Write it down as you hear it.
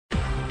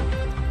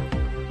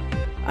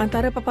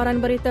Antara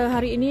paparan berita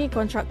hari ini,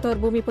 kontraktor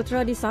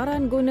Bumiputera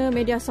disaran guna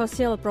media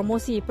sosial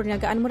promosi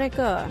perniagaan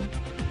mereka.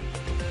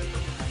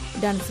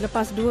 Dan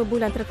selepas 2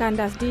 bulan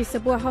terkandas di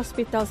sebuah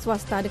hospital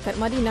swasta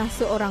dekat Madinah,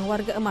 seorang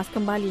warga emas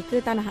kembali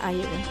ke tanah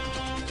air.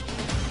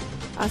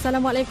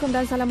 Assalamualaikum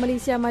dan salam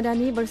Malaysia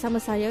Madani, bersama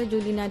saya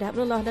Julina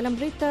Abdullah dalam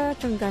Berita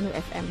Terengganufm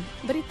FM.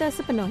 Berita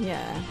sepenuhnya.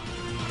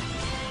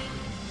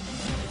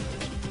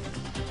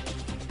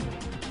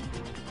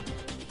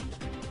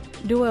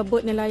 Dua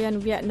bot nelayan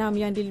Vietnam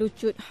yang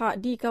dilucut hak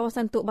di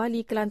kawasan Tok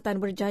Bali,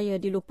 Kelantan berjaya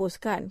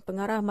dilupuskan.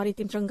 Pengarah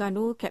Maritim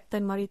Terengganu,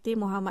 Kapten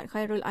Maritim Muhammad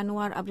Khairul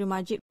Anwar Abdul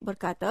Majid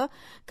berkata,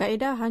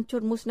 kaedah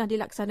hancur musnah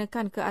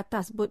dilaksanakan ke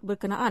atas bot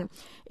berkenaan.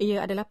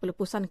 Ia adalah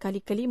pelepusan kali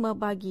kelima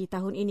bagi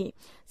tahun ini.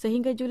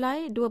 Sehingga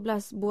Julai,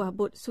 12 buah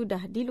bot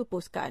sudah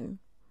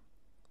dilupuskan.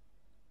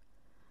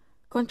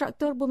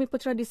 Kontraktor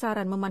Bumiputera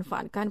disaran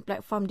memanfaatkan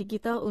platform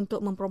digital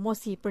untuk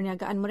mempromosi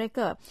perniagaan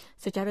mereka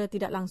secara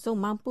tidak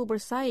langsung mampu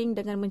bersaing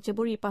dengan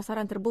menceburi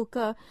pasaran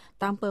terbuka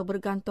tanpa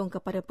bergantung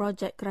kepada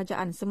projek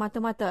kerajaan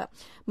semata-mata.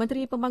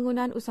 Menteri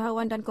Pembangunan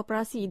Usahawan dan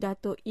Koperasi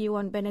Datuk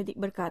Iwan Benedict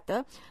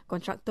berkata,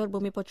 kontraktor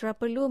Bumiputera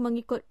perlu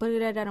mengikut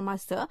peredaran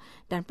masa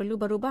dan perlu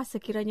berubah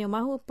sekiranya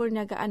mahu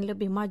perniagaan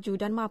lebih maju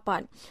dan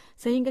mapan.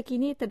 Sehingga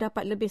kini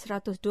terdapat lebih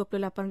 128,500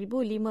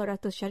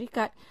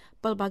 syarikat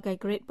pelbagai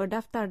grade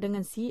berdaftar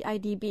dengan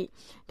CIDB.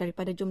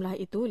 Daripada jumlah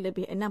itu,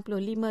 lebih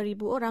 65,000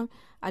 orang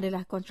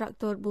adalah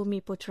kontraktor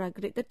Bumiputera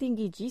grade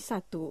tertinggi G1.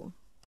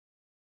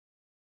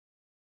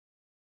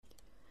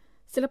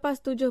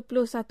 Selepas 71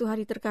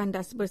 hari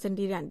terkandas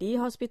bersendirian di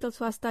hospital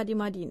swasta di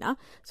Madinah,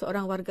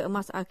 seorang warga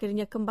emas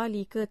akhirnya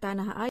kembali ke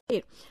tanah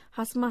air.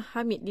 Hasmah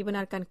Hamid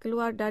dibenarkan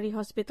keluar dari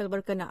hospital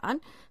berkenaan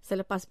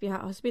selepas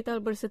pihak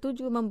hospital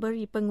bersetuju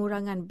memberi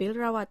pengurangan bil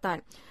rawatan.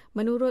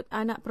 Menurut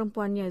anak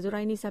perempuannya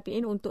Zuraini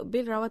Sapiin, untuk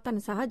bil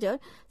rawatan sahaja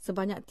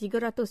sebanyak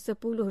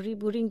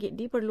RM310,000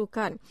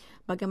 diperlukan.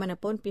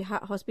 Bagaimanapun,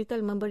 pihak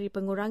hospital memberi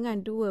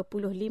pengurangan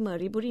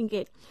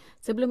RM25,000.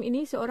 Sebelum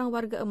ini, seorang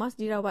warga emas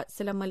dirawat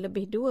selama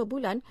lebih 2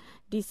 bulan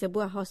di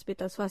sebuah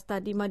hospital swasta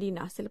di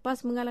Madinah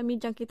selepas mengalami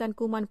jangkitan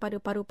kuman pada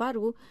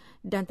paru-paru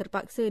dan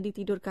terpaksa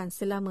ditidurkan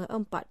selama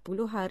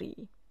 40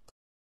 hari.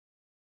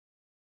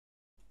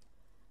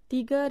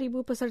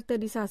 3,000 peserta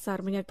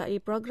disasar menyertai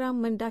program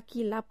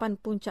mendaki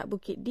 8 puncak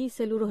bukit di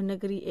seluruh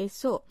negeri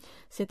esok.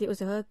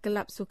 Setiausaha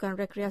Kelab Sukan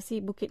Rekreasi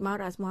Bukit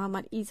Maras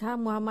Muhammad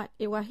Izham Muhammad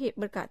Wahid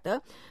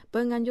berkata,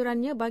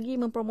 penganjurannya bagi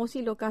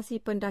mempromosi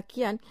lokasi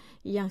pendakian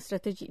yang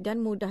strategik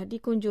dan mudah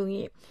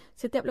dikunjungi.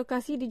 Setiap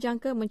lokasi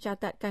dijangka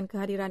mencatatkan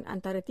kehadiran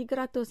antara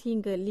 300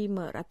 hingga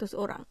 500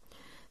 orang.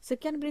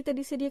 Sekian berita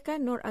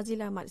disediakan Nur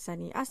Azila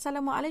Madsani.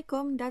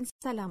 Assalamualaikum dan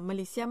salam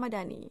Malaysia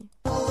Madani.